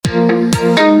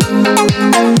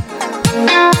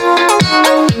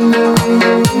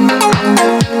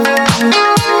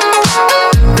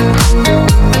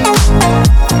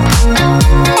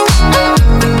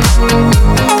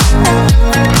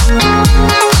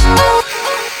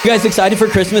You guys excited for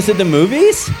Christmas at the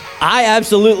movies? I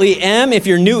absolutely am. If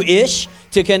you're new-ish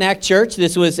to Connect Church,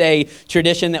 this was a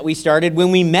tradition that we started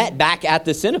when we met back at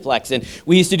the Cineplex. And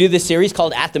we used to do this series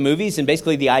called At the Movies. And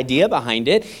basically the idea behind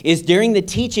it is during the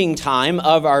teaching time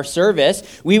of our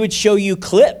service, we would show you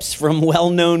clips from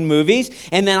well-known movies.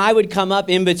 And then I would come up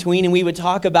in between and we would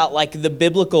talk about like the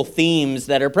biblical themes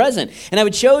that are present. And I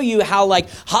would show you how like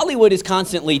Hollywood is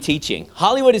constantly teaching.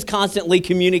 Hollywood is constantly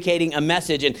communicating a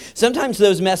message. And sometimes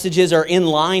those messages are in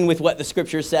line with what the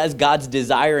scripture says God's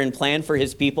desire and plan for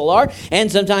his people are.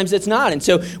 And sometimes it's not. And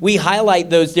so we highlight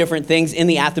those different things in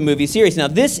the At the Movies series. Now,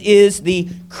 this is the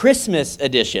Christmas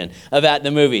edition of At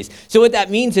the Movies. So what that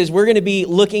means is we're going to be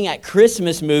looking at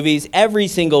Christmas movies every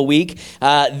single week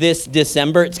this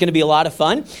December. It's going to be a lot of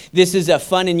fun. This is a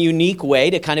fun and unique way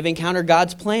to kind of encounter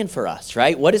God's plan for us,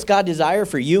 right? What does God desire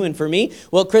for you and for me?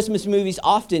 Well, Christmas movies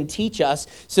often teach us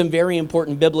some very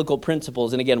important biblical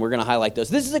principles. And again, we're going to highlight those.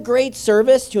 This is a great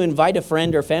service to invite a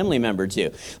friend or family member to.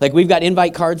 Like we've got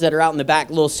invite cards that are out in the back,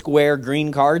 little square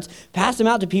green cards. Pass them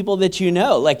out to people that you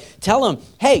know. Like tell them,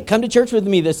 hey, come to church with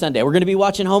me this Sunday. We're going to be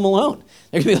watching Home Alone.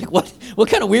 They're going to be like, what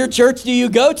kind of weird church do you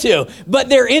go to? But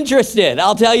they're interested.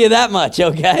 I'll tell you that much,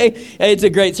 okay? It's a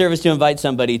great service to invite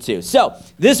somebody to. So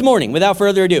this morning, without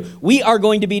further ado, we are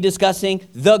going to be discussing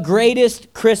the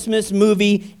greatest Christmas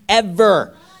movie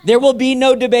ever. There will be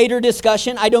no debate or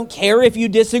discussion. I don't care if you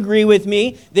disagree with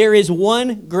me. There is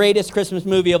one greatest Christmas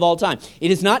movie of all time.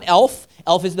 It is not Elf.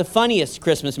 Elf is the funniest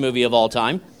Christmas movie of all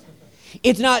time.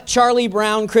 It's not Charlie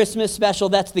Brown Christmas Special.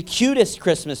 That's the cutest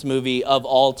Christmas movie of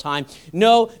all time.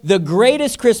 No, the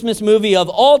greatest Christmas movie of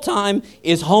all time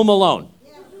is Home Alone.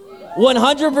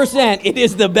 100%. It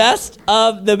is the best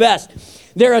of the best.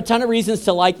 There are a ton of reasons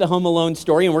to like the Home Alone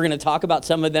story, and we're going to talk about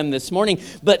some of them this morning.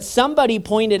 But somebody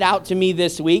pointed out to me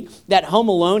this week that Home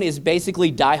Alone is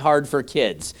basically Die Hard for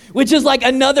kids, which is like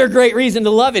another great reason to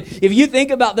love it. If you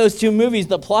think about those two movies,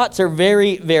 the plots are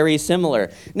very, very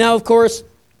similar. Now, of course,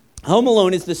 Home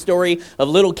Alone is the story of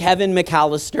little Kevin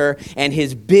McAllister and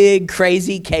his big,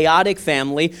 crazy, chaotic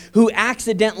family who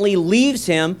accidentally leaves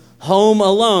him home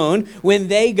alone when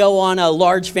they go on a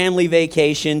large family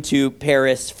vacation to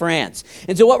Paris, France.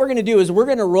 And so what we're going to do is we're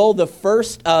going to roll the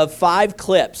first of 5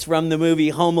 clips from the movie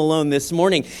Home Alone this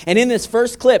morning. And in this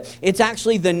first clip, it's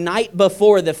actually the night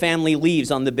before the family leaves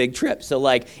on the big trip. So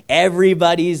like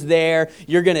everybody's there.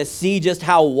 You're going to see just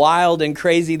how wild and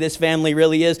crazy this family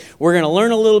really is. We're going to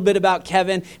learn a little bit about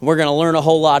Kevin, and we're going to learn a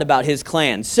whole lot about his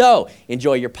clan. So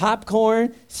enjoy your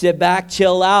popcorn, sit back,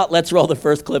 chill out. Let's roll the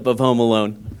first clip of Home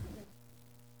Alone.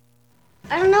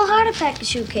 I don't know how to pack a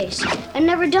suitcase. I've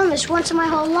never done this once in my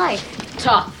whole life.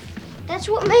 Tough. That's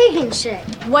what Megan said.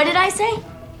 What did I say?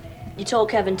 You told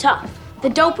Kevin tough. The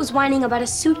dope was whining about a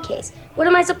suitcase. What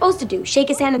am I supposed to do? Shake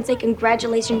his hand and say,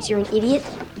 congratulations, you're an idiot?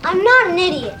 I'm not an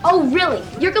idiot. Oh, really?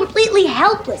 You're completely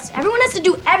helpless. Everyone has to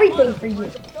do everything for you.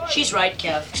 She's right,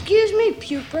 Kev. Excuse me,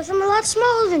 pupils. I'm a lot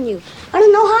smaller than you. I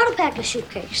don't know how to pack a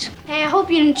suitcase. Hey, I hope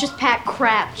you didn't just pack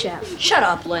crap, Jeff. Shut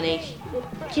up, Lenny.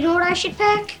 Do you know what I should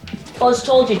pack? Buzz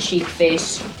told you, cheap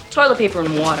face. Toilet paper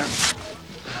and water.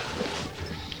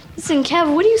 Listen,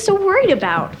 Kev, what are you so worried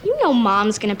about? You know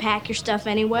Mom's gonna pack your stuff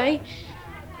anyway.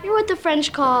 You're what the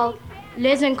French call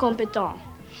les incompetents.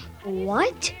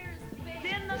 What?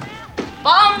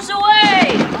 Bombs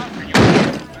away!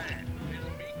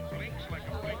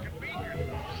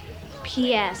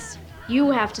 P.S.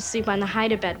 You have to sleep on the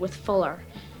hide-a-bed with Fuller.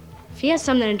 If he has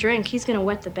something to drink, he's gonna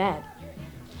wet the bed.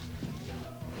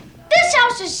 This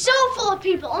house is so full of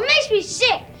people. It makes me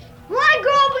sick. When I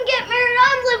grow up and get married,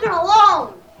 I'm living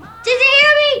alone. Did you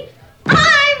hear me?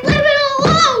 I'm living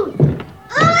alone.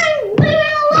 I'm living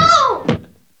alone.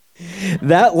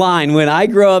 That line, when I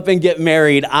grow up and get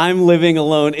married, I'm living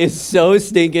alone, is so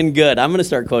stinking good. I'm going to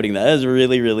start quoting that. That is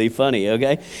really, really funny,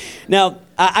 okay? Now,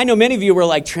 I know many of you were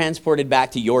like transported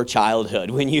back to your childhood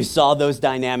when you saw those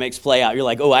dynamics play out. You're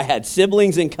like, oh, I had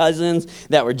siblings and cousins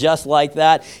that were just like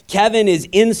that. Kevin is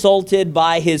insulted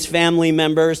by his family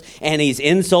members, and he's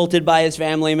insulted by his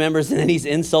family members, and then he's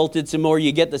insulted some more.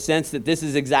 You get the sense that this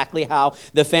is exactly how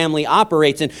the family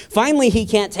operates. And finally, he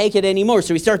can't take it anymore.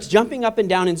 So he starts jumping up and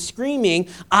down and screaming,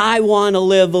 I want to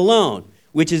live alone.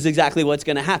 Which is exactly what's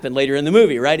going to happen later in the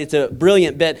movie, right? It's a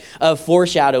brilliant bit of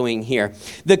foreshadowing here.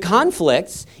 The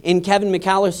conflicts in Kevin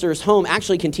McAllister's home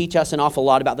actually can teach us an awful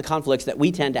lot about the conflicts that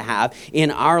we tend to have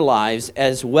in our lives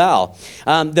as well.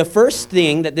 The first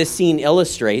thing that this scene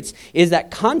illustrates is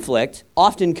that conflict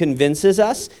often convinces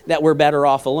us that we're better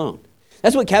off alone.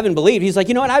 That's what Kevin believed. He's like,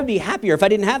 you know what? I would be happier if I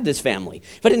didn't have this family,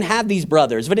 if I didn't have these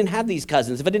brothers, if I didn't have these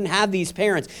cousins, if I didn't have these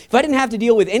parents, if I didn't have to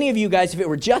deal with any of you guys, if it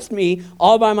were just me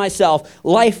all by myself,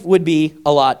 life would be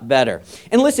a lot better.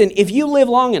 And listen, if you live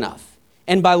long enough,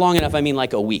 and by long enough, I mean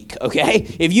like a week, okay?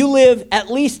 If you live at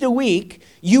least a week,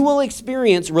 you will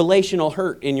experience relational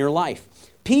hurt in your life.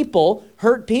 People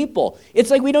hurt people.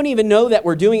 It's like we don't even know that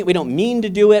we're doing it. We don't mean to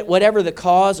do it, whatever the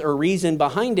cause or reason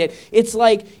behind it. It's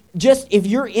like just if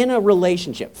you're in a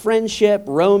relationship, friendship,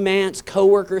 romance,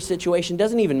 coworker situation,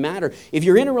 doesn't even matter. If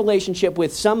you're in a relationship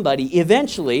with somebody,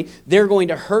 eventually they're going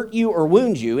to hurt you or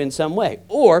wound you in some way.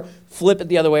 Or flip it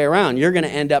the other way around. You're going to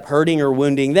end up hurting or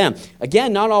wounding them.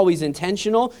 Again, not always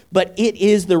intentional, but it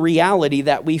is the reality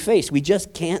that we face. We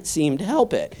just can't seem to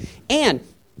help it. And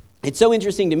it's so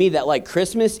interesting to me that like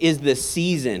Christmas is the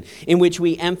season in which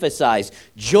we emphasize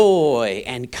joy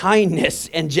and kindness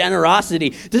and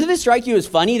generosity. Doesn't it strike you as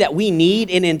funny that we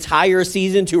need an entire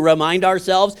season to remind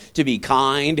ourselves to be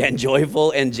kind and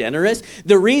joyful and generous?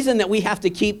 The reason that we have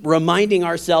to keep reminding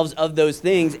ourselves of those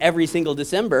things every single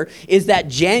December is that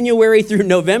January through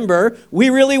November,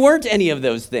 we really weren't any of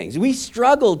those things. We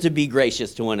struggled to be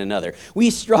gracious to one another.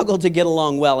 We struggled to get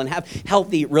along well and have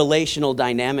healthy relational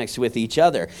dynamics with each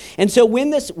other. And so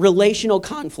when this relational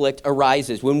conflict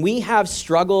arises, when we have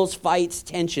struggles, fights,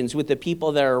 tensions with the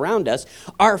people that are around us,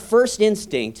 our first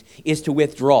instinct is to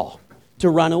withdraw, to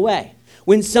run away.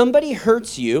 When somebody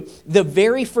hurts you, the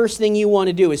very first thing you want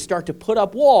to do is start to put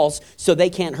up walls so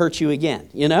they can't hurt you again,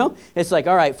 you know? It's like,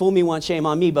 all right, fool me once, shame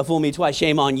on me, but fool me twice,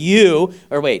 shame on you.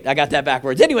 Or wait, I got that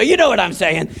backwards. Anyway, you know what I'm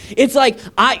saying. It's like,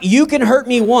 you can hurt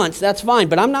me once, that's fine,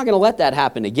 but I'm not going to let that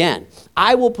happen again.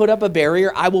 I will put up a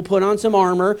barrier. I will put on some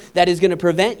armor that is going to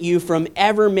prevent you from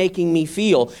ever making me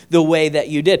feel the way that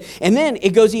you did. And then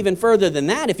it goes even further than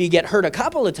that. If you get hurt a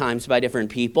couple of times by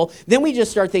different people, then we just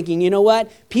start thinking, you know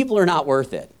what? People are not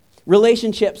worth it.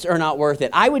 Relationships are not worth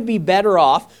it. I would be better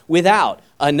off without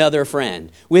another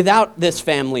friend, without this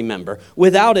family member,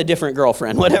 without a different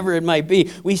girlfriend, whatever it might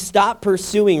be. We stop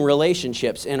pursuing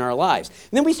relationships in our lives.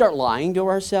 And then we start lying to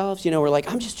ourselves. You know, we're like,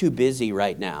 I'm just too busy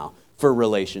right now for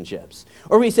relationships.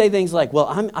 Or we say things like, well,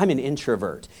 I'm an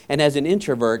introvert. And as an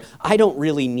introvert, I don't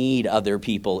really need other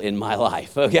people in my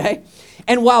life, okay?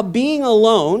 And while being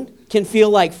alone can feel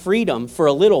like freedom for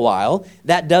a little while,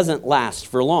 that doesn't last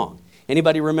for long.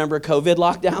 Anybody remember COVID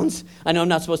lockdowns? I know I'm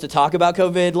not supposed to talk about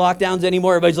COVID lockdowns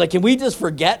anymore. Everybody's like, can we just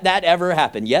forget that ever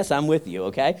happened? Yes, I'm with you,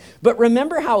 okay? But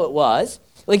remember how it was.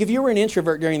 Like if you were an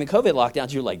introvert during the COVID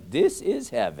lockdowns, you're like, this is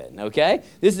heaven, okay?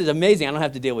 This is amazing. I don't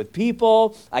have to deal with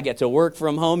people. I get to work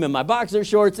from home in my boxer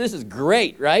shorts. This is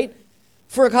great, right?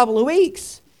 For a couple of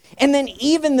weeks. And then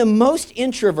even the most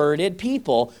introverted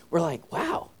people were like,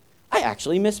 wow, I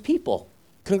actually miss people.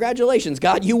 Congratulations,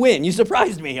 God, you win. You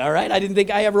surprised me, all right? I didn't think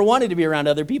I ever wanted to be around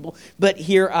other people, but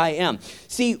here I am.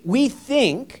 See, we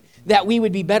think that we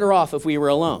would be better off if we were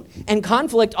alone. And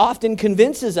conflict often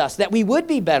convinces us that we would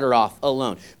be better off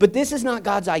alone. But this is not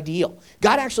God's ideal.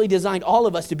 God actually designed all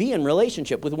of us to be in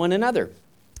relationship with one another.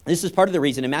 This is part of the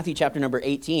reason in Matthew chapter number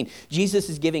 18, Jesus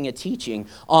is giving a teaching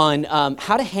on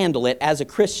how to handle it as a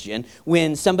Christian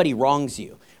when somebody wrongs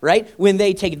you. Right? When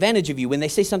they take advantage of you, when they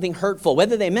say something hurtful,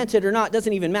 whether they meant it or not,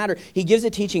 doesn't even matter. He gives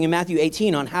a teaching in Matthew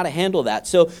 18 on how to handle that.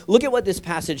 So look at what this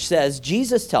passage says.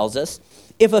 Jesus tells us,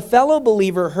 if a fellow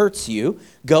believer hurts you,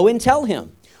 go and tell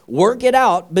him. Work it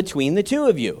out between the two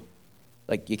of you.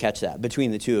 Like, you catch that,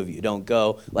 between the two of you. Don't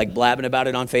go, like, blabbing about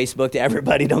it on Facebook to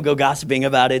everybody. Don't go gossiping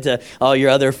about it to all your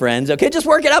other friends. Okay, just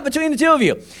work it out between the two of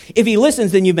you. If he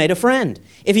listens, then you've made a friend.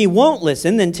 If he won't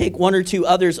listen, then take one or two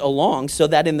others along so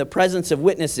that in the presence of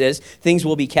witnesses, things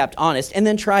will be kept honest. And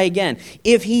then try again.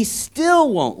 If he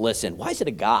still won't listen, why is it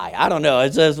a guy? I don't know.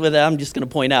 It says I'm just going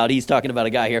to point out, he's talking about a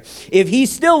guy here. If he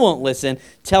still won't listen,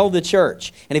 tell the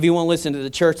church. And if he won't listen to the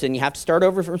church, then you have to start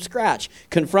over from scratch.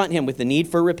 Confront him with the need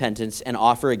for repentance and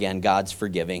offer again God's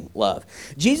forgiving love.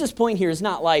 Jesus' point here is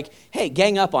not like, hey,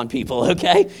 gang up on people,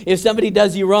 okay? If somebody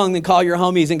does you wrong, then call your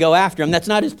homies and go after them. That's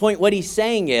not his point. What he's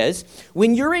saying is,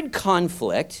 when you're in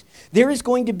conflict, there is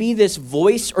going to be this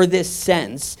voice or this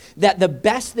sense that the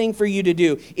best thing for you to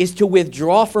do is to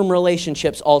withdraw from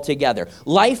relationships altogether.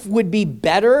 Life would be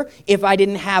better if I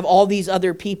didn't have all these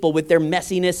other people with their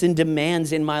messiness and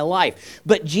demands in my life.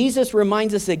 But Jesus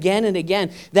reminds us again and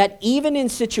again that even in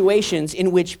situations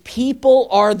in which people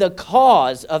are the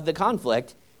cause of the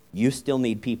conflict, you still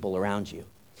need people around you.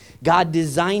 God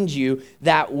designed you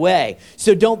that way.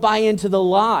 So don't buy into the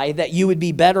lie that you would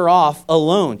be better off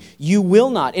alone. You will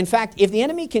not. In fact, if the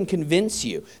enemy can convince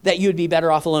you that you would be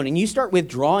better off alone and you start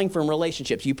withdrawing from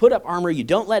relationships, you put up armor, you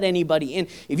don't let anybody in,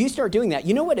 if you start doing that,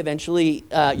 you know what eventually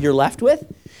you're left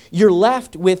with? You're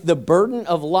left with the burden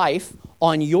of life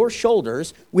on your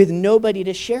shoulders with nobody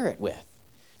to share it with.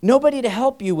 Nobody to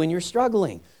help you when you're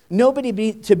struggling.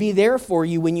 Nobody to be there for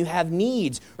you when you have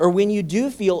needs or when you do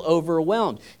feel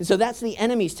overwhelmed. And so that's the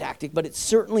enemy's tactic, but it's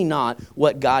certainly not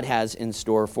what God has in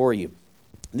store for you.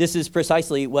 This is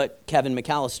precisely what Kevin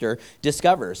McAllister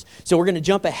discovers. So we're going to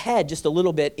jump ahead just a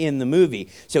little bit in the movie.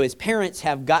 So his parents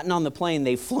have gotten on the plane,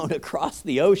 they've flown across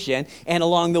the ocean, and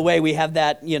along the way we have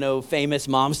that, famous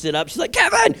mom stood up. She's like,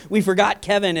 Kevin, we forgot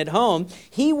Kevin at home.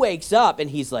 He wakes up and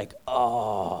he's like,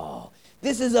 oh,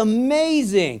 this is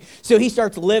amazing. So he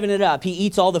starts living it up. He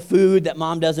eats all the food that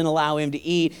mom doesn't allow him to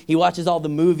eat. He watches all the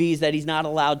movies that he's not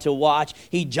allowed to watch.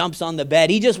 He jumps on the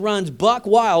bed. He just runs buck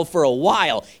wild for a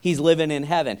while. He's living in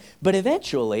heaven. But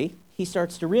eventually, he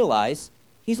starts to realize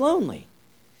he's lonely.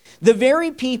 The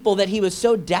very people that he was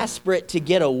so desperate to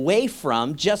get away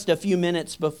from just a few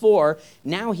minutes before,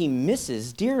 now he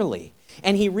misses dearly.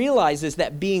 And he realizes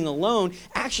that being alone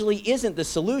actually isn't the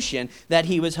solution that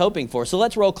he was hoping for. So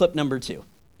let's roll clip number 2.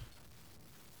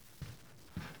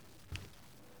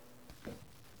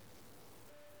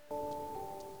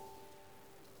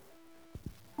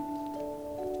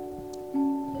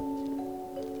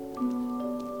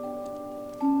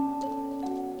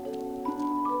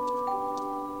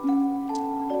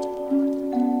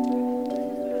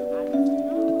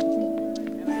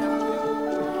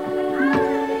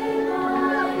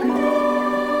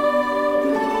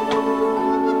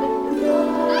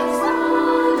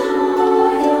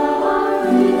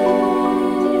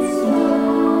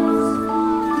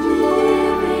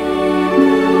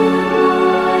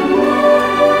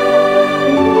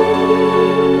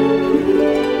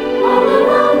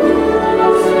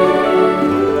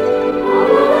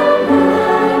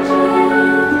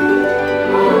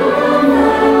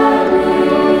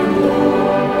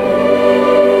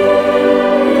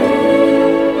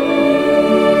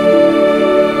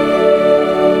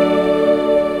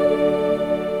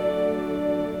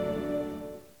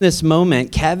 This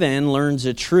moment, Kevin learns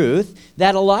a truth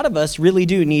that a lot of us really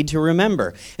do need to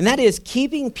remember. And that is,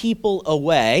 keeping people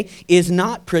away is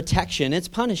not protection, it's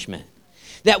punishment.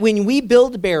 That when we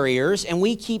build barriers and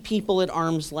we keep people at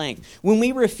arm's length, when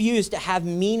we refuse to have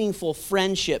meaningful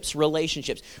friendships,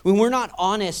 relationships, when we're not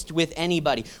honest with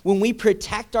anybody, when we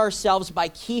protect ourselves by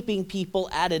keeping people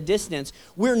at a distance,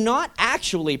 we're not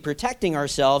actually protecting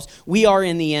ourselves. We are,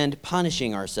 in the end,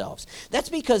 punishing ourselves. That's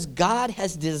because God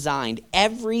has designed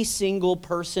every single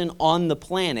person on the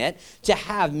planet to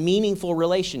have meaningful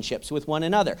relationships with one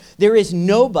another. There is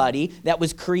nobody that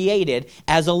was created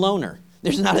as a loner.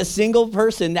 There's not a single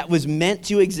person that was meant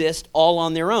to exist all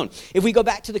on their own. If we go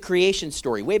back to the creation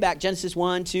story, way back, Genesis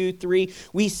 1, 2, 3,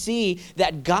 we see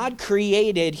that God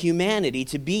created humanity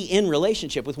to be in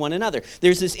relationship with one another.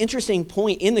 There's this interesting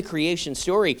point in the creation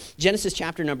story, Genesis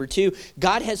chapter number 2,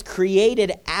 God has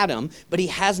created Adam, but he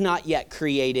has not yet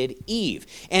created Eve.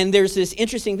 And there's this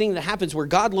interesting thing that happens where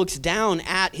God looks down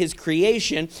at his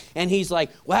creation and he's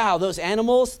like, wow, those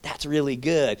animals, that's really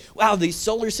good. Wow, these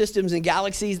solar systems and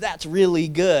galaxies, that's really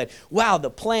good. Wow, the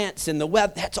plants and the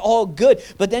web, that's all good.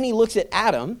 But then he looks at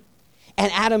Adam,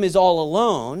 and Adam is all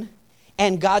alone,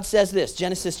 and God says this,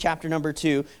 Genesis chapter number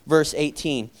 2, verse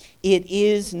 18, it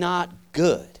is not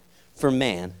good for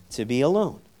man to be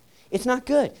alone. It's not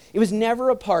good. It was never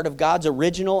a part of God's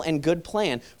original and good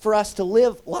plan for us to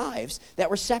live lives that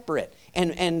were separate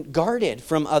and guarded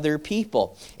from other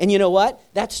people. And you know what?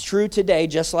 That's true today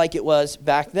just like it was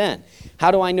back then.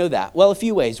 How do I know that? Well, a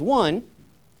few ways. One,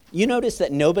 you notice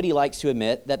that nobody likes to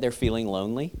admit that they're feeling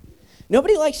lonely?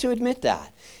 Nobody likes to admit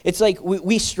that. It's like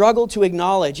we struggle to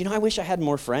acknowledge, I wish I had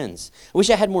more friends. I wish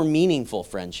I had more meaningful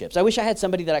friendships. I wish I had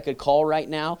somebody that I could call right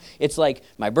now. It's like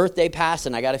my birthday passed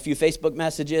and I got a few Facebook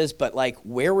messages, but like,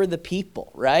 where were the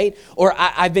people, right? Or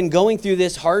I've been going through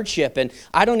this hardship and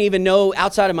I don't even know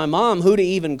outside of my mom who to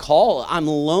even call. I'm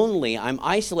lonely, I'm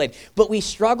isolated. But we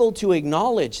struggle to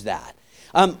acknowledge that.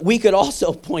 We could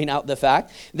also point out the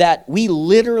fact that we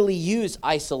literally use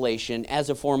isolation as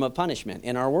a form of punishment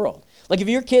in our world. Like if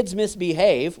your kids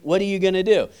misbehave, what are you going to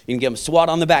do? You can give them a swat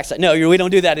on the backside. No, we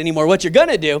don't do that anymore. What you're going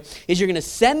to do is you're going to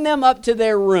send them up to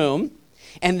their room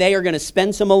and they are going to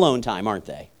spend some alone time, aren't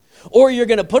they? Or you're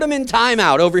going to put them in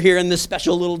timeout over here in this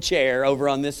special little chair over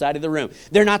on this side of the room.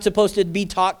 They're not supposed to be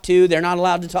talked to. They're not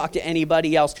allowed to talk to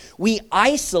anybody else. We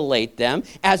isolate them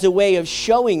as a way of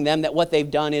showing them that what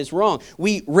they've done is wrong.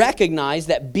 We recognize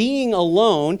that being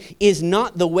alone is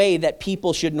not the way that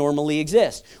people should normally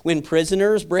exist. When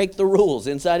prisoners break the rules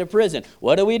inside a prison,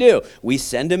 what do? We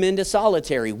send them into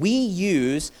solitary. We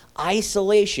use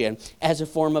isolation as a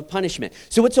form of punishment.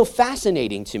 So what's so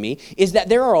fascinating to me is that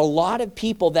there are a lot of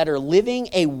people that are living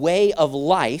a way of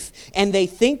life and they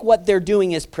think what they're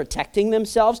doing is protecting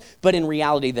themselves, but in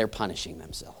reality they're punishing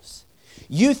themselves.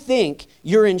 You think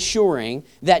you're ensuring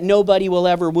that nobody will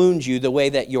ever wound you the way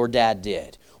that your dad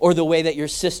did, or the way that your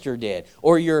sister did,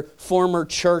 or your former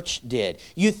church did.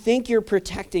 You think you're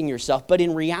protecting yourself, but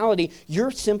in reality,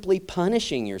 you're simply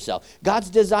punishing yourself.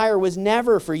 God's desire was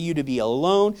never for you to be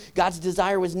alone. God's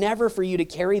desire was never for you to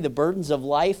carry the burdens of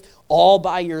life all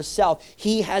by yourself.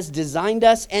 He has designed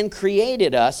us and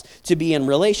created us to be in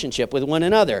relationship with one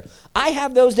another. I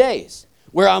have those days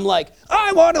where I'm like,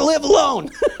 I want to live alone.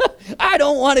 I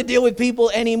don't want to deal with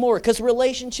people anymore, because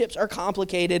relationships are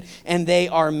complicated and they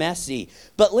are messy.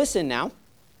 But listen now,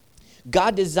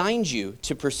 God designed you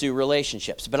to pursue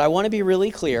relationships. But I want to be really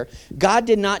clear. God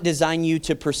did not design you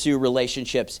to pursue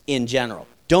relationships in general.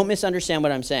 Don't misunderstand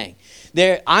what I'm saying.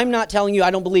 I'm not telling you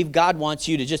I don't believe God wants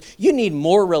you to you need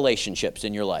more relationships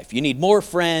in your life. You need more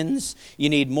friends. You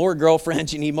need more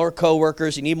girlfriends. You need more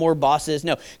coworkers. You need more bosses.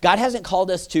 No, God hasn't called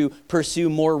us to pursue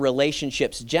more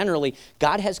relationships generally.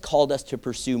 God has called us to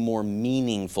pursue more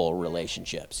meaningful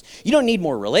relationships. You don't need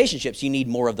more relationships. You need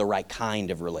more of the right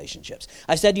kind of relationships.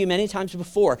 I've said to you many times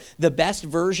before, the best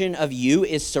version of you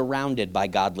is surrounded by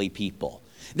godly people.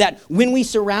 That when we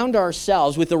surround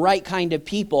ourselves with the right kind of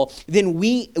people, then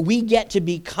we get to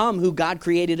become who God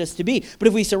created us to be. But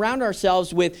if we surround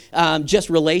ourselves with just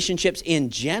relationships in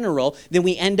general, then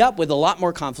we end up with a lot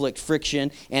more conflict,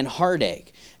 friction, and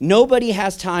heartache. Nobody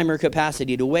has time or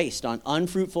capacity to waste on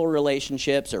unfruitful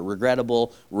relationships or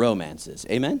regrettable romances.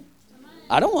 Amen?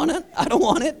 I don't want it. I don't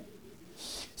want it.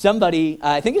 Somebody,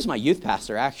 I think it's my youth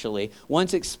pastor actually,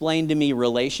 once explained to me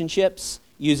relationships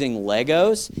using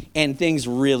Legos, and things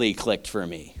really clicked for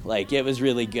me. Like, it was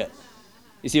really good.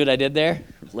 You see what I did there?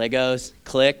 Legos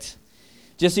clicked.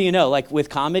 Just so you know, like with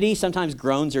comedy, sometimes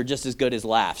groans are just as good as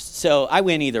laughs. So I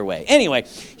win either way. Anyway,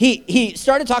 he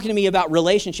started talking to me about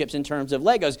relationships in terms of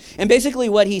Legos. And basically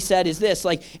what he said is this,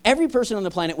 like every person on the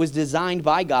planet was designed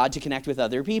by God to connect with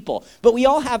other people. But we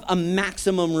all have a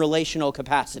maximum relational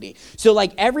capacity. So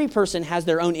like every person has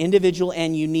their own individual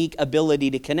and unique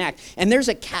ability to connect. And there's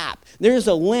a cap. There's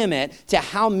a limit to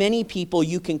how many people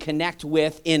you can connect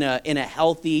with in a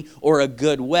healthy or a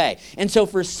good way. And so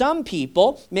for some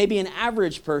people, maybe an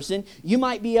average person, you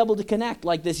might be able to connect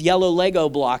like this yellow Lego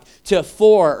block to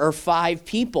 4 or 5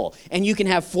 people. And you can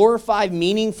have 4 or 5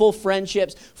 meaningful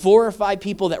friendships, 4 or 5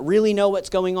 people that really know what's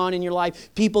going on in your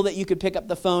life, people that you could pick up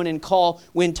the phone and call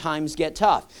when times get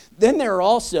tough. Then there are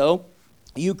also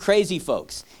you crazy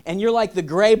folks, and you're like the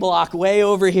gray block way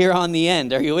over here on the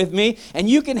end. Are you with me? And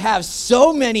you can have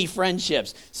so many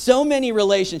friendships, so many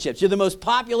relationships. You're the most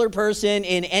popular person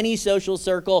in any social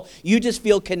circle. You just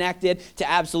feel connected to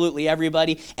absolutely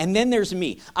everybody. And then there's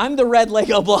me. I'm the red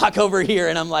Lego block over here,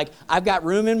 and I'm like, I've got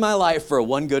room in my life for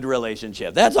one good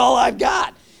relationship. That's all I've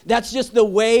got. That's just the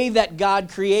way that God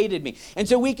created me. And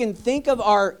so we can think of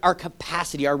our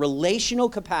capacity, our relational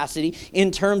capacity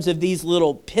in terms of these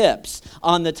little pips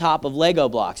on the top of Lego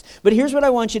blocks. But here's what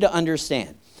I want you to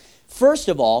understand. First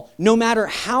of all, no matter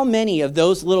how many of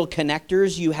those little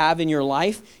connectors you have in your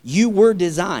life, you were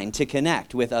designed to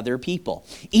connect with other people.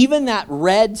 Even that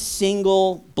red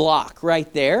single block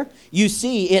right there, you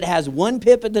see it has one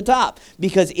pip at the top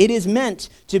because it is meant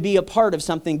to be a part of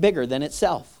something bigger than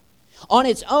itself. On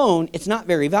its own, it's not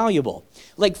very valuable.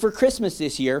 Like for Christmas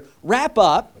this year, wrap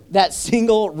up that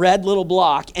single red little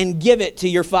block and give it to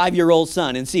your 5-year-old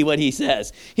son and see what he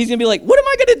says. He's going to be like, what am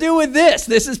I going to do with this?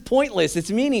 This is pointless.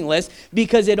 It's meaningless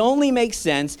because it only makes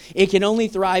sense. It can only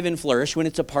thrive and flourish when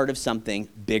it's a part of something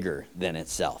bigger than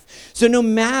itself. So no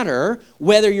matter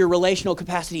whether your relational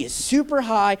capacity is super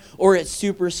high or it's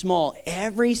super small,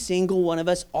 every single one of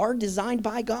us are designed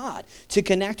by God to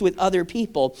connect with other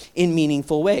people in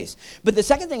meaningful ways. But the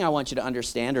second thing I want you to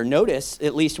understand or notice,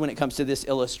 at least when it comes to this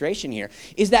illustration here,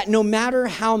 is that no matter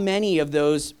how many of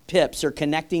those pips or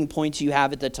connecting points you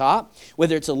have at the top,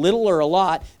 whether it's a little or a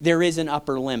lot, there is an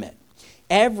upper limit.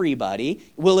 Everybody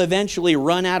will eventually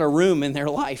run out of room in their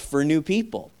life for new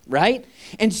people. right?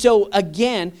 And so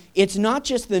again, it's not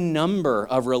just the number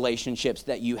of relationships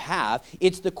that you have,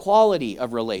 it's the quality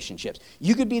of relationships.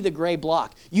 You could be the gray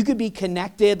block. You could be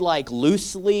connected like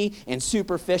loosely and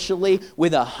superficially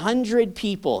with 100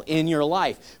 people in your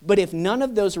life. But if none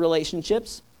of those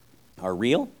relationships are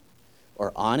real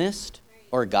or honest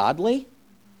or godly,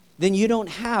 then you don't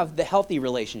have the healthy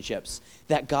relationships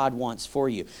that God wants for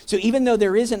you. So even though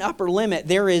there is an upper limit,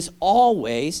 there is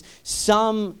always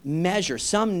some measure,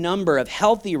 some number of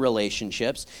healthy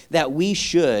relationships that we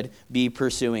should be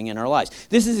pursuing in our lives.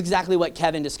 This is exactly what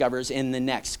Kevin discovers in the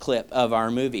next clip of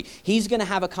our movie. He's going to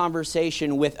have a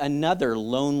conversation with another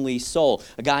lonely soul,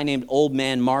 a guy named Old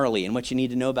Man Marley. And what you need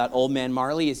to know about Old Man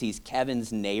Marley is he's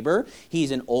Kevin's neighbor.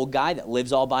 He's an old guy that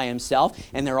lives all by himself.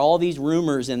 And there are all these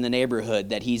rumors in the neighborhood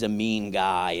that he's a mean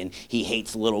guy and he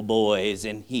hates little boys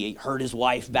and he hurt his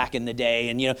wife back in the day,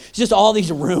 and just all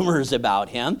these rumors about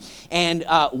him. And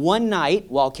one night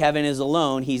while Kevin is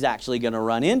alone, he's actually going to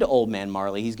run into Old Man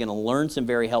Marley. He's going to learn some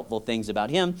very helpful things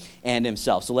about him and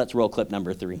himself. So let's roll clip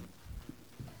number 3.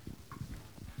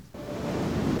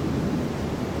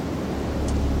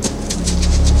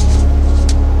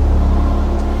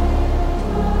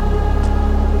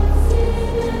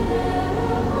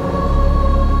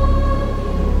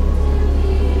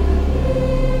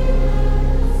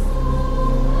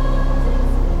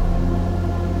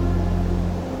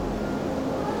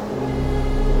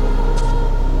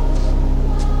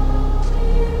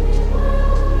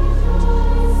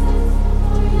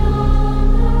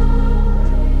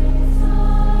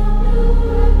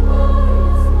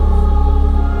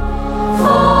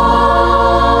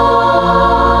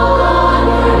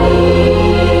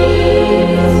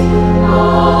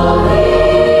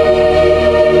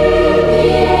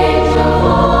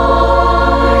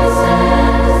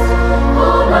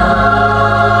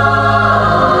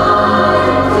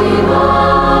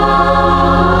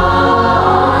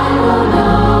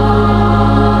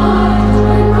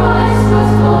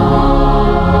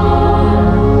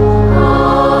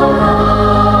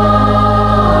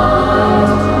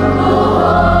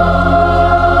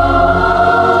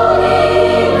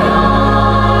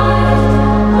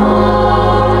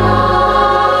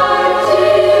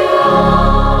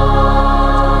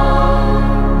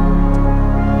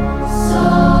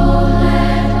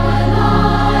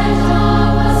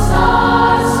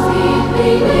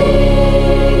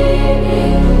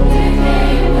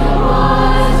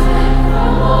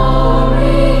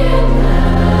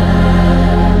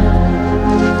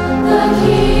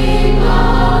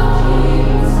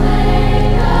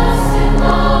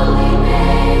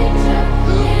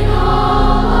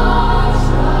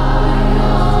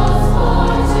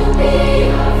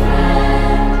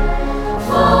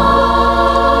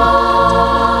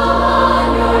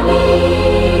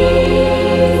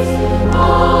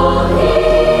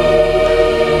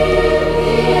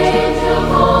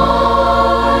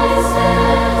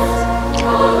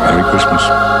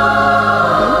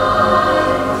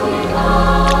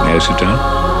 sit down?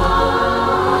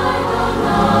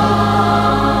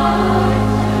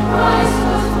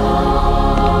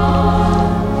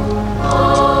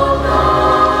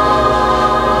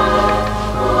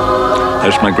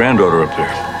 That's my granddaughter up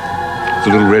there,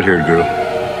 the little red-haired girl.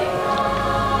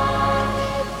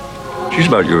 She's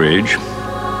about your age.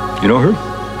 You know her?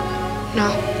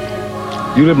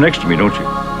 No. You live next to me, don't you?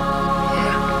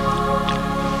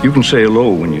 Yeah. You can say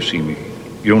hello when you see me.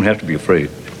 You don't have to be afraid.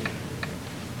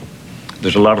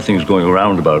 There's a lot of things going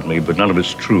around about me, but none of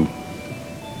it's true.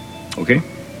 Okay?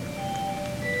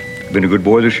 Been a good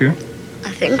boy this year?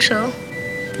 I think so.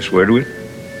 You swear to it?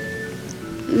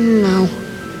 No.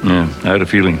 Yeah, I had a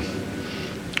feeling.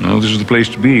 Well, this is the place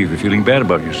to be if you're feeling bad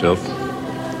about yourself.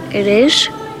 It is?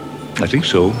 I think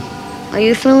so. Are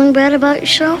you feeling bad about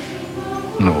yourself?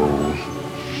 No.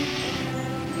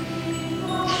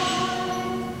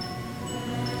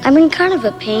 I've been kind of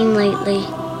a pain lately.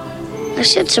 I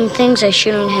said some things I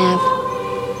shouldn't have.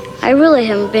 I really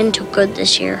haven't been too good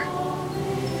this year.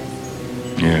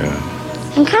 Yeah.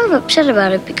 I'm kind of upset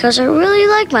about it because I really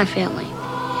like my family.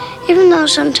 Even though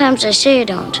sometimes I say I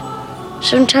don't.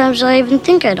 Sometimes I even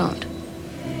think I don't.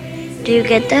 Do you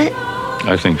get that?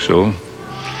 I think so.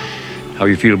 How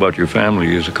you feel about your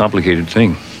family is a complicated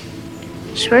thing.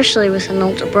 Especially with an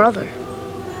older brother.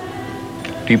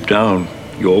 Deep down,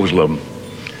 you always love them.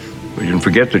 But you can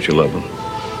forget that you love them.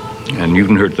 And you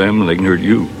can hurt them and they can hurt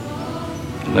you.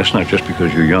 And that's not just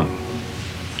because you're young.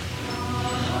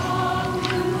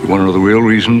 You want to know the real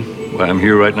reason why I'm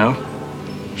here right now?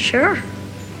 Sure.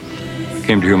 I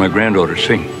came to hear my granddaughter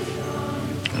sing.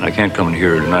 And I can't come and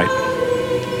hear her tonight.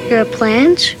 You have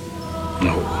plans?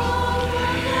 No.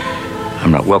 I'm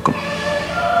not welcome.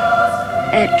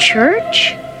 At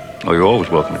church? Oh, you're always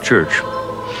welcome at church.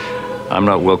 I'm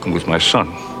not welcome with my son.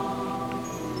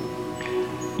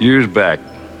 Years back,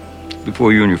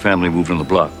 before you and your family moved on the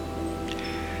block,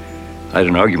 I had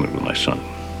an argument with my son.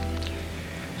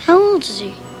 How old is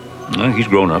he? He's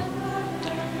grown up.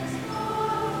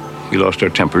 We lost our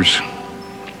tempers,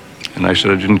 and I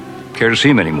said I didn't care to see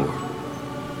him anymore.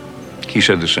 He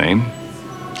said the same,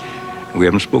 and we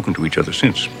haven't spoken to each other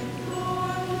since.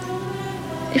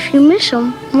 If you miss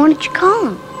him, why don't you call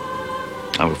him?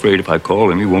 I'm afraid if I call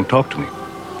him, he won't talk to me.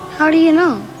 How do you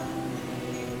know?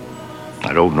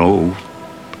 I don't know.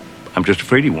 I'm just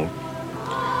afraid he won't.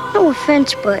 No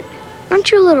offense, but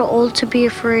aren't you a little old to be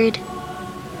afraid?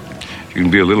 You can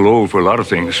be a little old for a lot of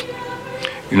things.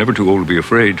 You're never too old to be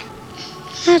afraid.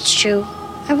 That's true.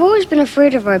 I've always been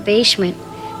afraid of our basement.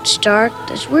 It's dark,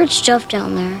 there's weird stuff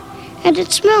down there, and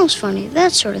it smells funny,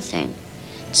 that sort of thing.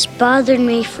 It's bothered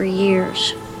me for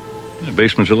years. The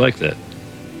basements are like that.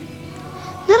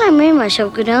 Then I made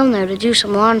myself go down there to do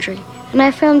some laundry, and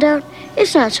I found out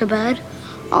it's not so bad.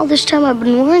 All this time I've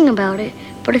been worrying about it,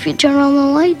 but if you turn on the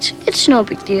lights, it's no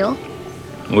big deal.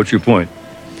 What's your point?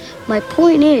 My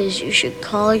point is, you should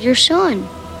call your son.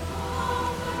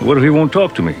 What if he won't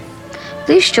talk to me? At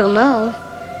least you'll know.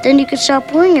 Then you can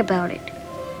stop worrying about it,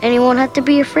 and you won't have to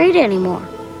be afraid anymore.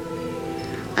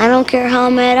 I don't care how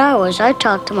mad I was, I'd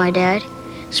talk to my dad,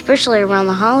 especially around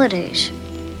the holidays.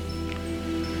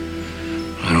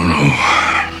 I don't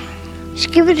know.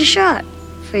 Just give it a shot,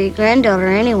 for your granddaughter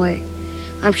anyway.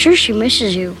 I'm sure she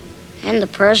misses you, and the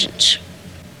presents.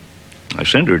 I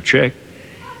sent her a check.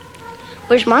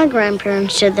 Wish my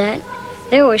grandparents did that.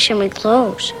 They always send me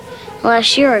clothes.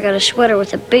 Last year I got a sweater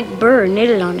with a big bird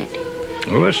knitted on it.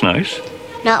 Oh, that's nice.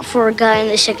 Not for a guy in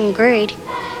the second grade.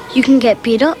 You can get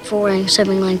beat up for wearing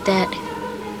something like that.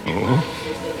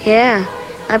 Oh? Yeah,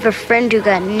 I have a friend who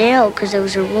got nailed because there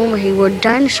was a rumor he wore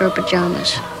dinosaur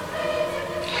pajamas.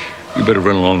 You better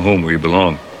run along home where you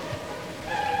belong.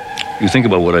 You think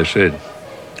about what I said,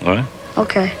 all right?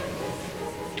 Okay,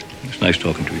 It's nice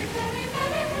talking to you.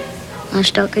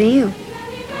 nice talking to you.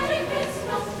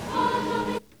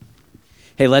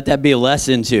 Hey, let that be a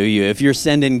lesson to you. If you're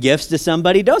sending gifts to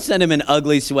somebody, don't send them an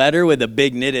ugly sweater with a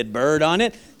big knitted bird on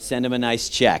it. Send them a nice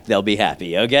check. They'll be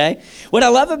happy, okay? What I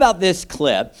love about this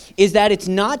clip is that it's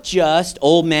not just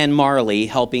old man Marley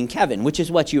helping Kevin, which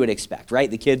is what you would expect, right?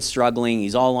 The kid's struggling.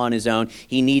 He's all on his own.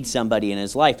 He needs somebody in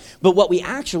his life. But what we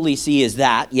actually see is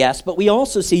that, yes, but we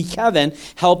also see Kevin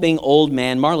helping old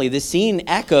man Marley. The scene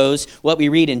echoes what we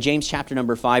read in James chapter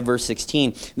number 5, verse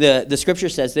 16. The scripture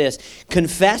says this: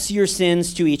 confess your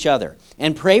sins to each other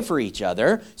and pray for each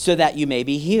other so that you may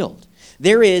be healed.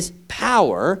 There is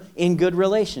power in good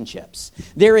relationships.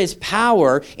 There is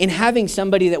power in having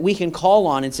somebody that we can call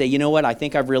on and say, you know what, I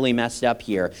think I've really messed up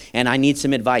here, and I need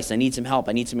some advice, I need some help,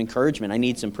 I need some encouragement, I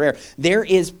need some prayer. There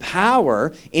is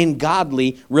power in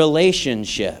godly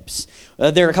relationships.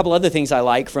 There are a couple other things I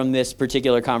like from this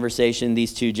particular conversation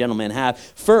these two gentlemen have.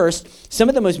 First, some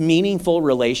of the most meaningful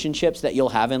relationships that you'll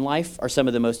have in life are some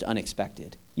of the most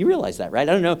unexpected. You realize that, right?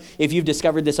 I don't know if you've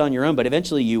discovered this on your own, but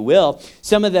eventually you will.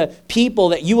 Some of the people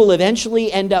that you will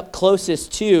eventually end up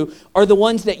closest to are the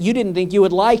ones that you didn't think you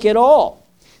would like at all.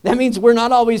 That means we're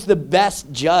not always the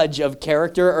best judge of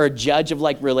character or judge of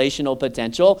like relational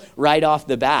potential right off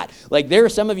the bat. Like there are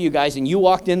some of you guys, and you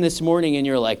walked in this morning and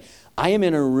you're like, I am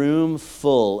in a room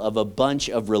full of a bunch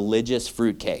of religious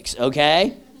fruitcakes,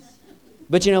 okay?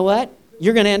 But you know what?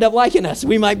 You're going to end up liking us.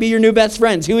 We might be your new best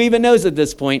friends. Who even knows at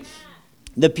this point?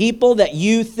 The people that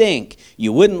you think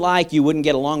you wouldn't like, you wouldn't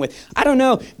get along with. I don't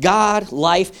know, God,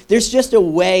 life, there's just a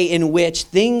way in which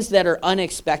things that are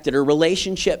unexpected or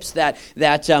relationships that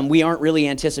we aren't really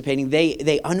anticipating,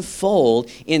 they unfold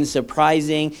in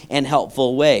surprising and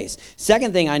helpful ways.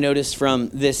 Second thing I noticed from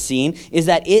this scene is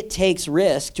that it takes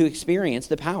risk to experience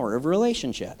the power of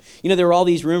relationship. You know, there were all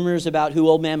these rumors about who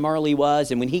old man Marley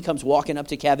was, and when he comes walking up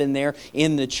to Kevin there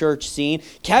in the church scene,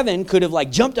 Kevin could have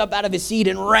like jumped up out of his seat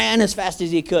and ran as fast as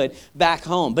he could back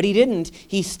home. But he didn't.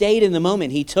 He stayed in the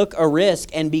moment. He took a risk,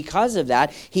 and because of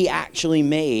that, he actually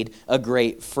made a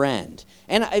great friend.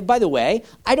 And by the way,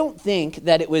 I don't think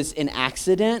that it was an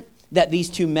accident that these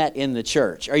two met in the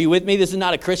church. Are you with me? This is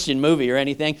not a Christian movie or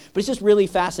anything, but it's just really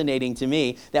fascinating to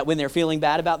me that when they're feeling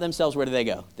bad about themselves, where do they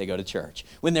go? They go to church.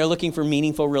 When they're looking for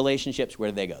meaningful relationships, where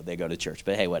do they go? They go to church.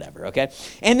 But hey, whatever, okay?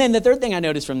 And then the third thing I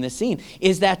noticed from this scene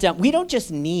is that we don't just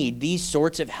need these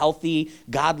sorts of healthy,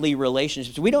 godly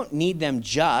relationships. We don't need them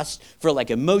just for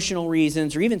like emotional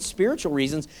reasons or even spiritual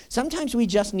reasons. Sometimes we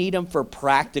just need them for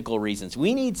practical reasons.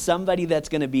 We need somebody that's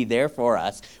going to be there for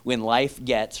us when life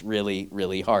gets really,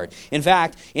 really hard. In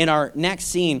fact, in our next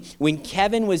scene, when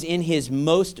Kevin was in his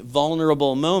most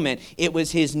vulnerable moment, it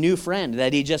was his new friend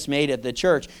that he just made at the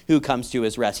church who comes to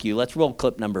his rescue. Let's roll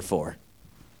clip number 4.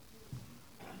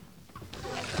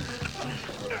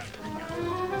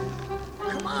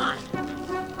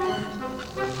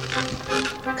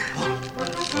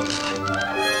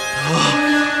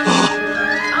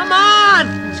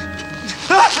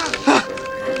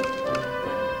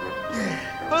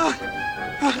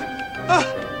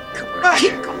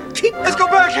 Let's go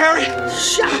back, Harry!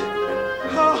 Shut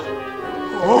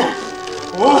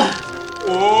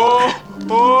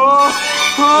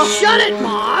it,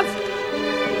 Marv!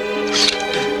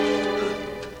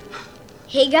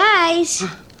 Hey guys,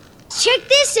 check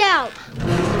this out.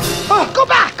 Go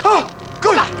back! Go back!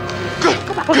 Go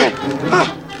back! Okay.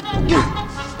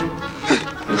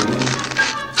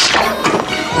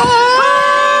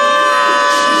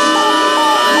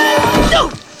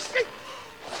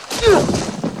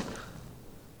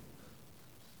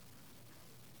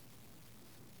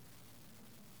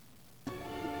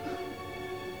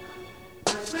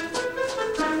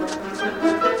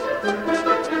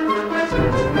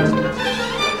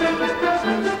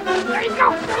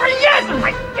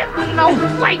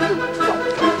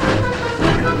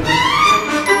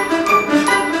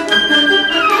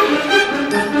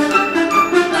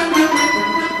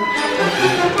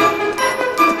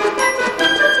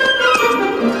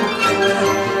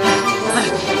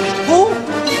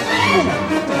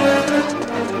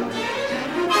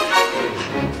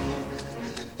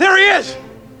 There he is!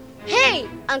 Hey,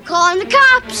 I'm calling the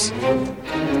cops.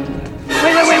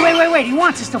 Wait. He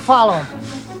wants us to follow him.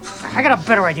 I got a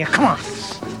better idea. Come on.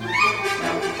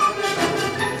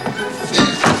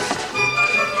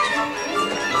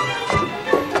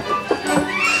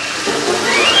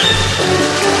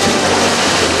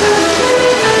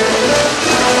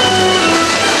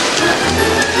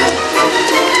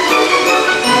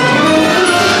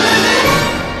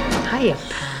 Hiya,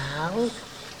 pal.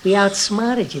 We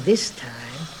outsmarted you this time.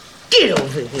 Get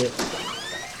over here.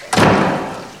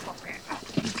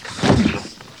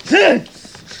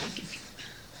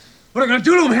 What are we gonna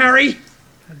do to him, Harry?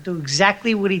 I'll do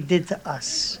exactly what he did to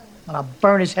us. And I'll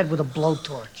burn his head with a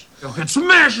blowtorch. You can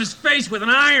smash his face with an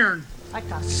iron! I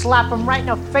can slap him right in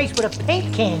the face with a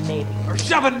paint can, maybe. Or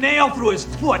shove a nail through his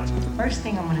foot! First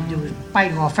thing I'm gonna do is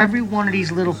bite off every one of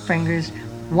these little fingers,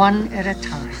 one at a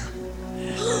time.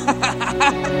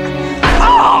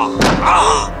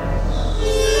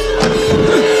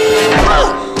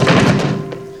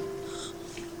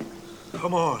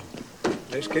 Come on,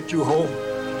 let's get you home.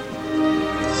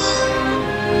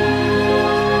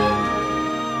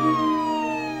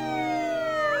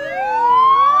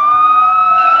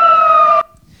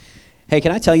 Hey,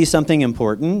 can I tell you something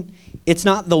important? It's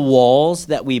not the walls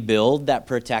that we build that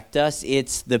protect us,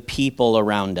 it's the people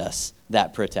around us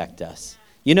that protect us.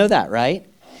 You know that, right?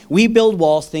 We build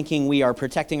walls thinking we are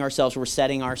protecting ourselves, we're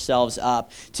setting ourselves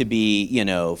up to be,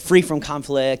 free from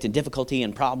conflict and difficulty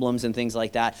and problems and things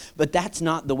like that. But that's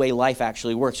not the way life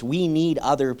actually works. We need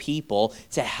other people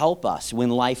to help us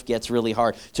when life gets really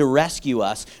hard, to rescue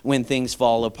us when things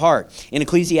fall apart. In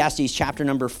Ecclesiastes chapter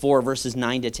number 4, verses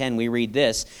 9 to 10, we read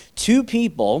this: 2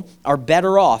 people are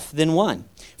better off than one,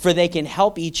 for they can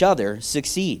help each other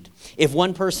succeed. If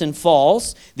one person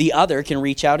falls, the other can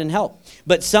reach out and help.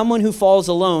 But someone who falls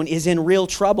alone is in real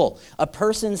trouble. A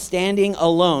person standing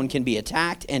alone can be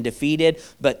attacked and defeated,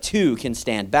 but 2 can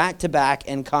stand back to back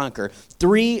and conquer.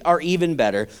 3 are even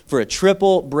better, for a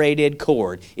triple braided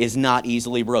cord is not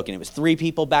easily broken. It was 3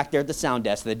 people back there at the sound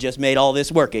desk that just made all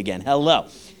this work again. Hello.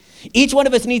 Each one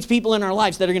of us needs people in our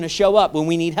lives that are going to show up when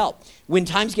we need help. When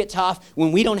times get tough,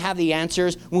 when we don't have the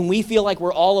answers, when we feel like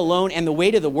we're all alone and the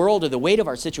weight of the world or the weight of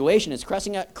our situation is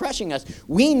crushing us,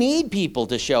 we need people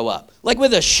to show up. Like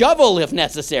with a shovel if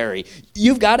necessary.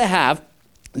 You've got to have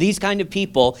these kind of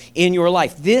people in your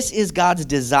life. This is God's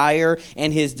desire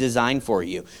and his design for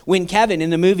you. When Kevin in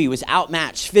the movie was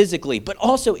outmatched physically, but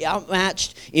also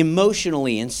outmatched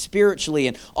emotionally and spiritually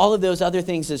and all of those other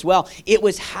things as well, it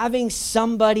was having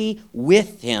somebody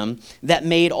with him that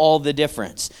made all the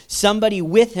difference. Somebody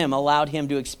with him allowed him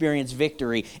to experience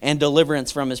victory and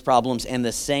deliverance from his problems, and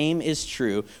the same is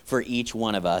true for each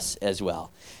one of us as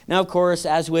well. Now, of course,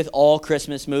 as with all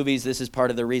Christmas movies, this is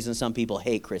part of the reason some people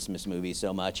hate Christmas movies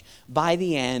so much. By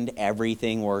the end,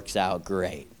 everything works out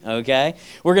great, okay?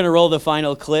 We're going to roll the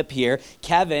final clip here.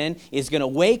 Kevin is going to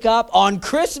wake up on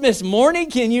Christmas morning,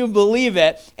 can you believe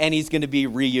it? And he's going to be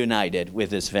reunited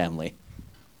with his family.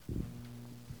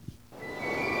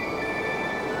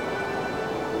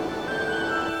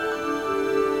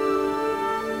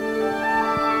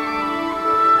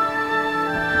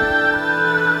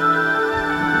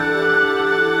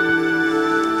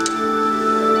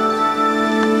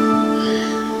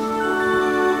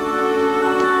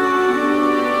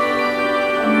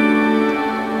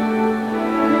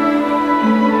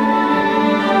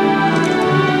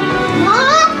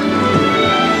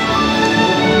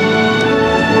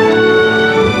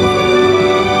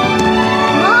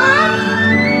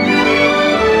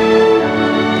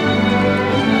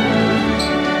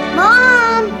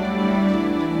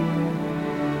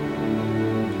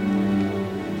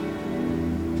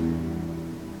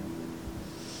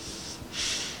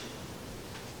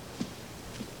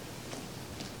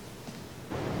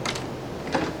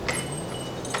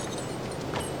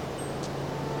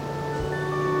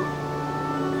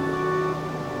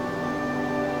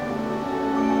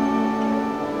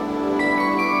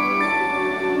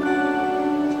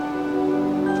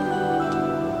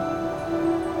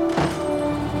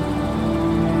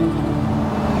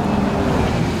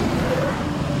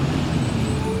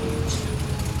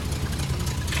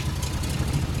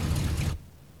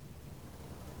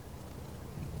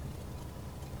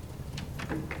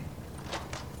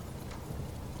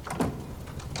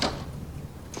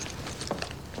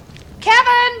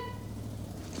 Kevin!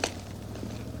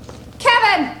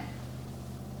 Kevin!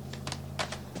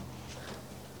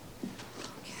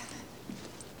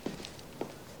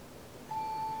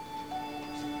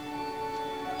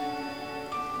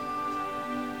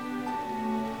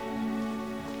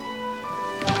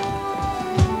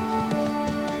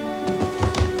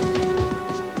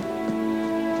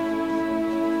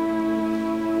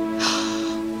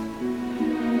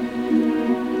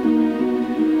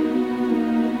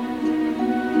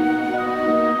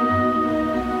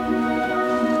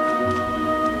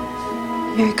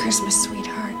 Merry Christmas,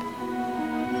 sweetheart.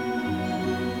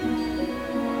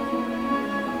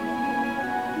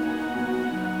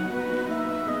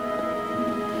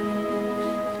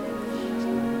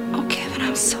 Oh, Kevin,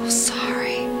 I'm so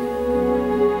sorry.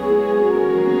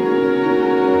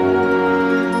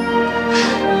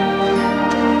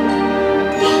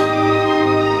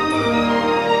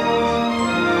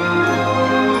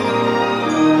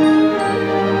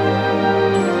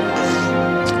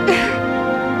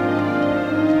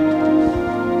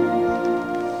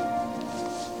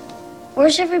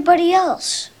 Where's everybody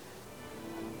else?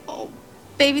 Oh,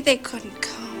 baby, they couldn't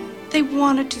come. They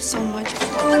wanted to so much.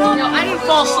 I didn't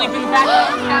fall asleep in the back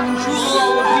of the cabin drool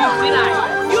all over you, did I?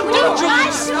 You do drool. I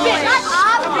spit.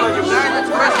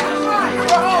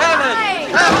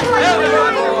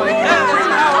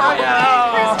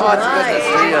 Oh, it's good to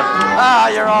see you. Ah,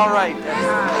 you're all right.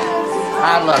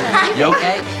 I love you. You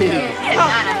okay?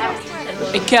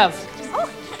 Hey, Kev.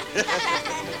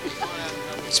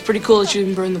 It's pretty cool that you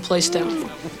didn't burn the place down.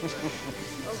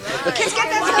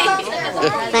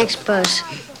 Thanks, Buzz.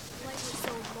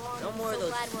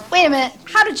 Wait a minute.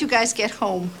 How did you guys get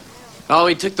home? Oh,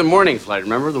 we took the morning flight,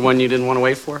 remember? The one you didn't want to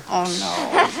wait for? Oh,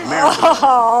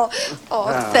 no.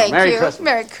 Thank Merry you. Christmas.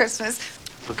 Merry Christmas.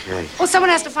 Okay. Well, someone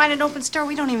has to find an open store.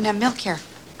 We don't even have milk here.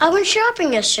 I went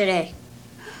shopping yesterday.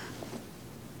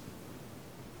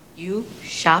 You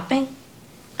shopping?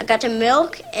 I got the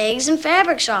milk, eggs, and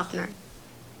fabric softener.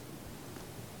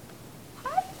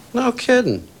 No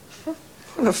kidding.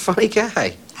 What a funny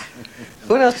guy.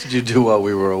 What else did you do while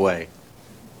we were away?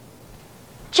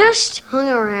 Just hung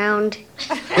around. You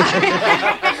guys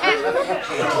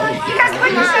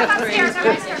put yourself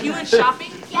upstairs. You went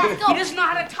shopping? Yes, go. He doesn't know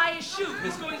how to tie his shoe.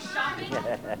 He's going shopping?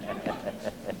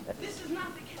 This is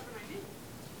not the Kevin I knew.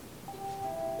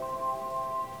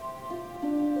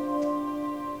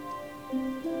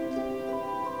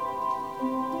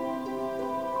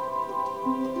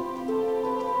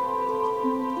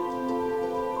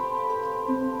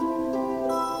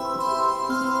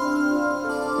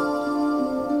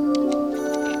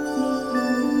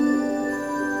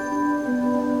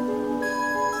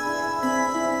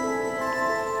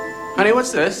 Honey,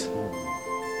 what's this?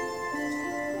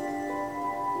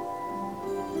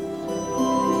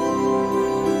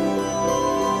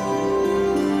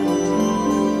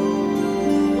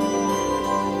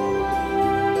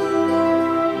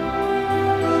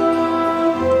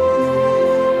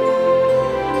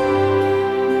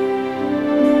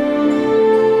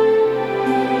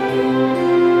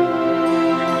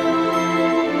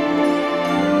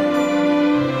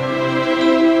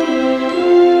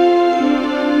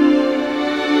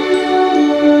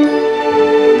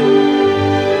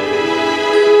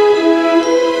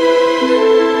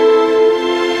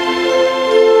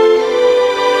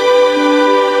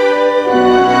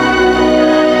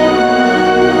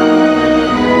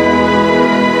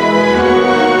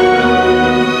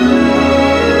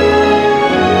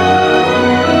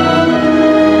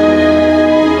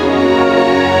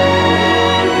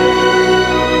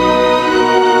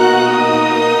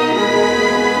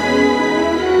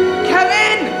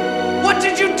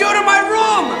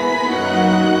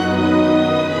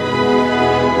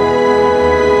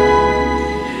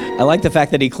 I like the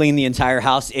fact that he cleaned the entire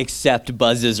house except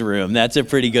Buzz's room. That's a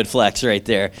pretty good flex right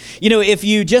there. You know, if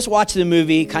you just watch the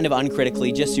movie kind of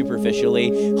uncritically, just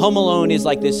superficially, Home Alone is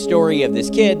like this story of this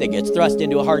kid that gets thrust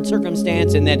into a hard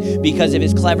circumstance, and then because of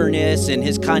his cleverness and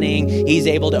his cunning, he's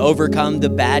able to overcome the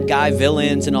bad guy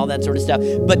villains and all that sort of stuff.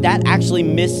 But that actually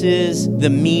misses the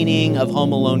meaning of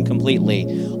Home Alone completely.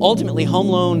 Ultimately, Home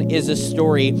Alone is a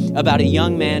story about a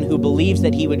young man who believes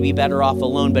that he would be better off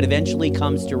alone, but eventually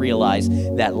comes to realize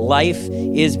that life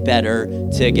is better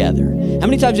together. How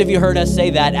many times have you heard us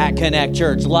say that at Connect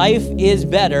Church? Life is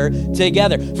better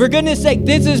together. For goodness sake,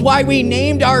 this is why we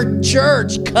named our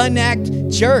church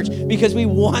Connect Church, because we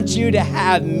want you to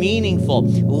have meaningful,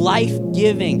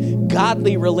 life-giving,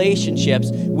 godly relationships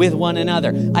with one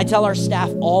another. I tell our staff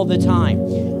all the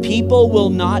time, People will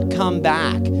not come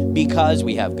back because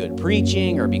we have good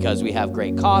preaching or because we have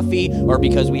great coffee or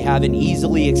because we have an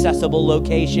easily accessible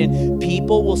location.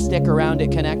 People will stick around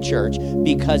at Connect Church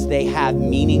because they have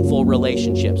meaningful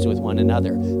relationships with one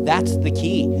another. That's the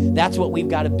key. That's what we've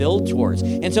got to build towards.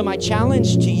 And so my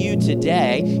challenge to you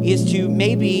today is to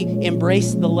maybe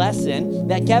embrace the lesson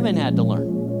that Kevin had to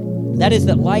learn. That is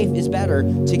that life is better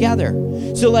together.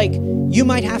 So like, you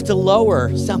might have to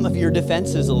lower some of your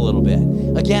defenses a little bit.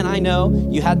 Again, I know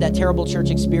you had that terrible church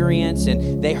experience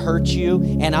and they hurt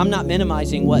you, and I'm not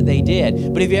minimizing what they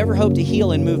did. But if you ever hope to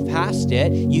heal and move past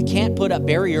it, you can't put up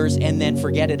barriers and then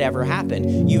forget it ever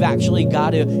happened. You've actually got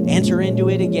to enter into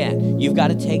it again. You've got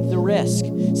to take the risk.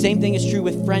 Same thing is true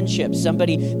with friendships.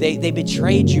 Somebody, they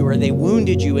betrayed you or they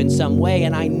wounded you in some way.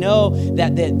 And I know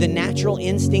that the natural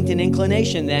instinct and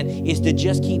inclination then is to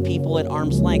just keep people at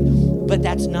arm's length. But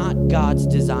that's not God's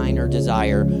design or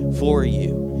desire for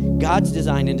you. God's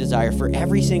design and desire for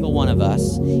every single one of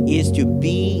us is to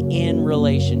be in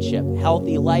relationship,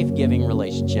 healthy, life-giving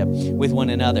relationship with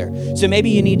one another. So maybe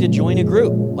you need to join a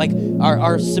group. Like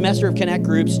our semester of Connect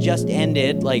groups just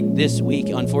ended like this week,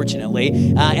 unfortunately,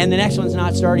 and the next one's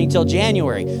not starting till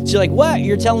January. So you're like, what?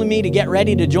 You're telling me to get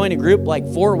ready to join a group like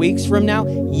 4 weeks from now?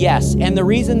 Yes. And the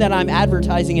reason that I'm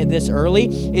advertising it this early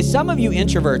is some of you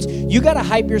introverts, you got to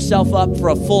hype yourself up for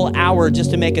a full hour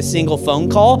just to make a single phone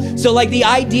call. So like the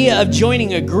idea of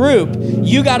joining a group,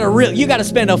 you got to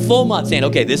spend a full month saying,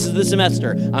 okay, this is the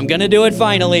semester. I'm going to do it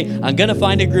finally. I'm going to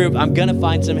find a group. I'm going to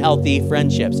find some healthy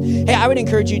friendships. Hey, I would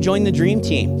encourage you to join the Dream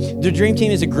Team. The Dream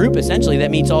Team is a group essentially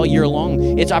that meets all year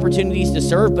long. It's opportunities to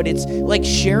serve, but it's like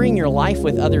sharing your life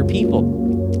with other people.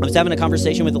 I was having a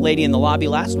conversation with a lady in the lobby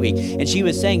last week, and she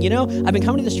was saying, I've been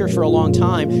coming to this church for a long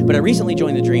time, but I recently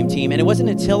joined the Dream Team, and it wasn't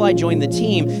until I joined the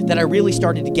team that I really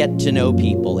started to get to know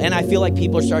people. And I feel like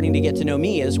people are starting to get to know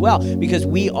me as well, because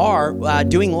we are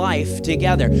doing life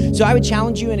together. So I would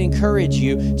challenge you and encourage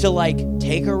you to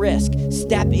take a risk,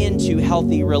 step into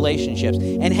healthy relationships.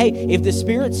 And hey, if the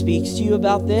Spirit speaks to you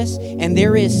about this, and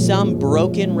there is some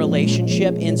broken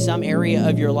relationship in some area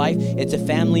of your life, it's a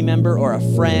family member or a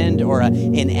friend or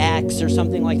an ex or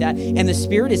something like that, and the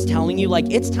Spirit is telling you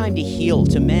it's time to heal,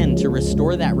 to mend, to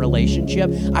restore that relationship,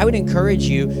 I would encourage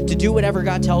you to do whatever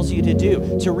God tells you to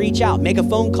do, to reach out, make a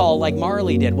phone call like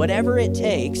Marley did, whatever it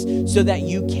takes so that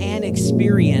you can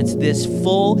experience this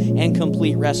full and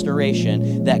complete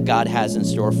restoration that God has in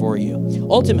store for you.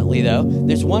 Ultimately, though,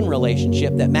 there's one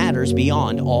relationship that matters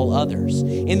beyond all others.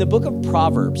 In the book of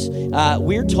Proverbs,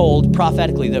 we're told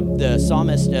prophetically, the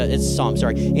psalmist,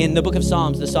 in the book of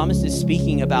Psalms, the psalmist is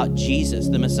speaking about Jesus,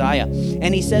 the Messiah.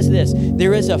 And he says this,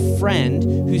 there is a friend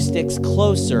who sticks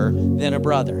closer than a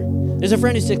brother. There's a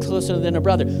friend who sticks closer than a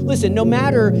brother. Listen, no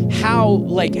matter how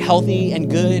healthy and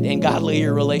good and godly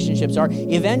your relationships are,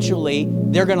 eventually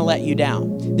they're going to let you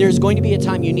down. There's going to be a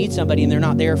time you need somebody and they're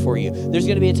not there for you. There's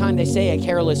going to be a time they say a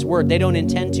careless word. They don't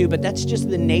intend to, but that's just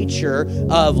the nature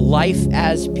of life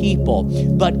as people.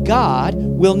 But God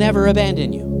will never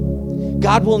abandon you.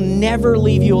 God will never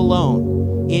leave you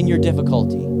alone in your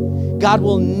difficulty. God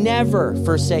will never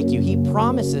forsake you. He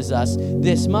promises us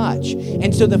this much.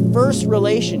 And so the first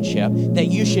relationship that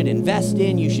you should invest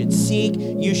in, you should seek,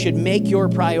 you should make your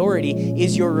priority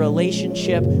is your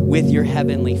relationship with your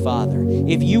Heavenly Father.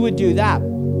 If you would do that,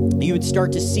 you would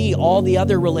start to see all the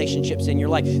other relationships in your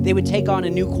life. They would take on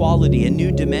a new quality, a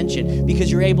new dimension,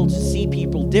 because you're able to see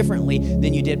people differently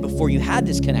than you did before you had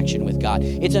this connection with God.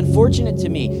 It's unfortunate to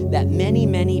me that many,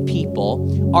 many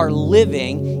people are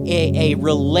living a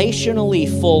relationally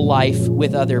full life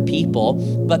with other people,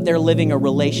 but they're living a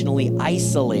relationally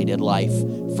isolated life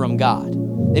from God.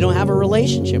 They don't have a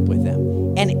relationship with them.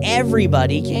 And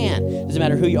everybody can. Doesn't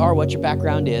matter who you are, what your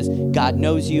background is. God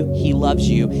knows you, He loves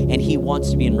you, and He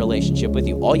wants to be in relationship with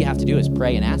you. All you have to do is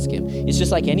pray and ask Him. It's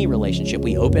just like any relationship.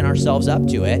 We open ourselves up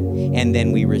to it, and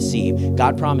then we receive.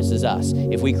 God promises us,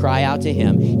 if we cry out to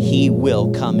Him, He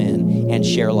will come in and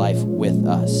share life with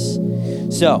us.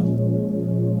 So,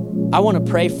 I want to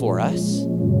pray for us.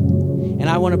 And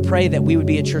I want to pray that we would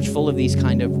be a church full of these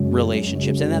kind of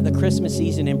relationships, and that the Christmas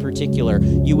season in particular,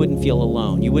 you wouldn't feel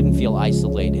alone. You wouldn't feel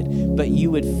isolated, but you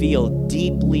would feel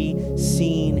deeply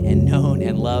seen and known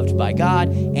and loved by God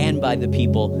and by the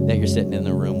people that you're sitting in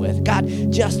the room with. God,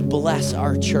 just bless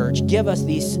our church. Give us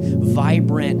these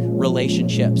vibrant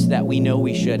relationships that we know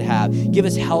we should have. Give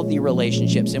us healthy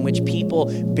relationships in which people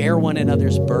bear one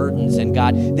another's burdens, and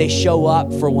God, they show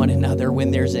up for one another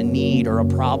when there's a need or a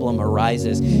problem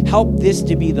arises. Help this this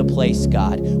to be the place,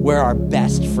 God, where our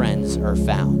best friends are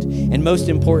found. And most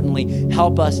importantly,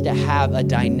 help us to have a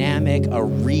dynamic, a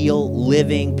real,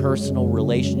 living, personal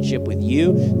relationship with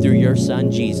you through your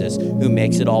Son, Jesus, who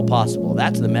makes it all possible.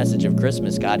 That's the message of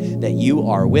Christmas, God, that you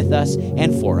are with us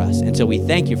and for us. And so we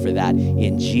thank you for that.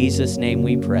 In Jesus' name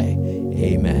we pray.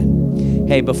 Amen.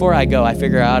 Hey, before I go, I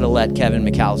figure I ought to let Kevin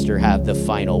McAllister have the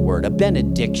final word, a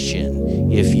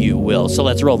benediction, if you will. So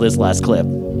let's roll this last clip.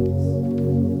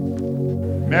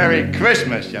 Merry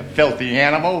Christmas, you filthy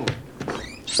animal.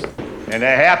 And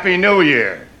a Happy New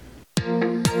Year.